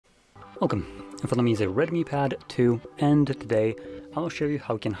Welcome, in front of me is a REDMI Pad 2, and today I'll show you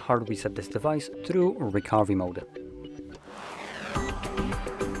how you can hard reset this device through recovery mode.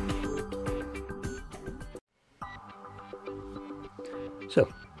 So,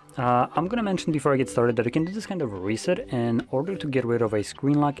 I'm gonna mention before I get started that you can do this kind of reset in order to get rid of a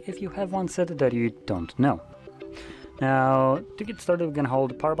screen lock if you have one set that you don't know. Now, to get started, we're gonna hold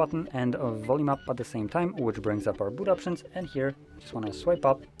the power button and volume up at the same time, which brings up our boot options, and here, just wanna swipe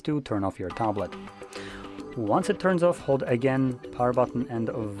up to turn off your tablet. Once it turns off, hold again power button and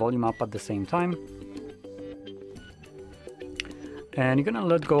volume up at the same time. And you're gonna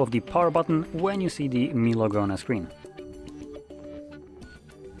let go of the power button when you see the Mi logo on the screen.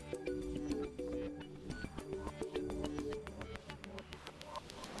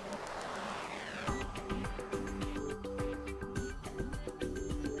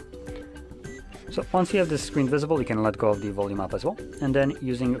 So once you have this screen visible, you can let go of the volume up as well, and then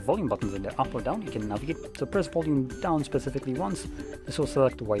using volume buttons in the up or down, you can navigate. So press volume down specifically once. This will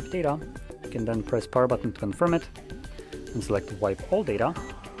select wipe data. You can then press power button to confirm it, and select wipe all data,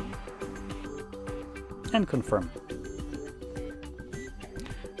 and confirm.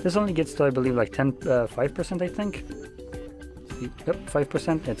 This only gets to, I believe, like 5%, I think. See, yep,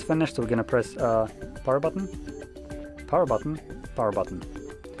 5%, it's finished, so we're gonna press power button, power button, power button.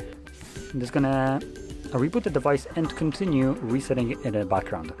 I'm just gonna reboot the device and continue resetting it in the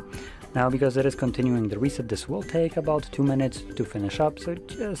background. Now, because it is continuing the reset, this will take about 2 minutes to finish up, so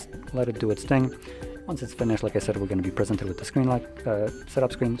just let it do its thing. Once it's finished, like I said, we're going to be presented with the screen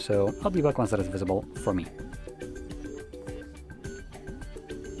setup screen, so I'll be back once that is visible for me.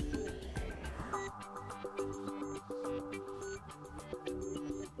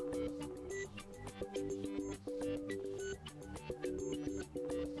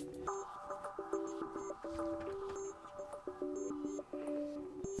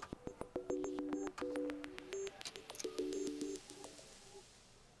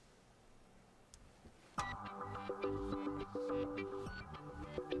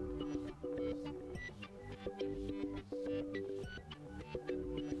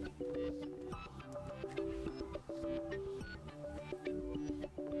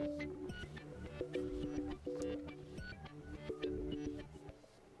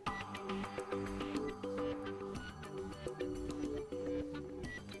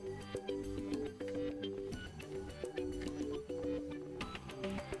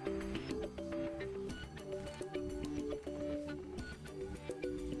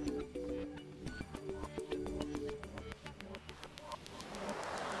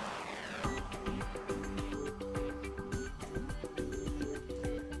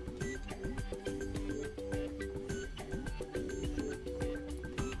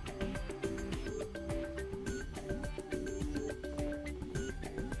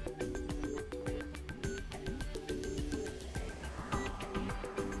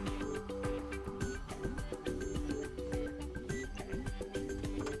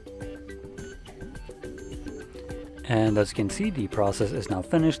 And as you can see, the process is now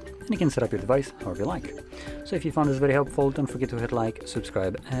finished, and you can set up your device however you like. So if you found this very helpful, don't forget to hit like,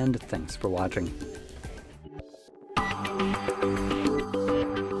 subscribe, and thanks for watching.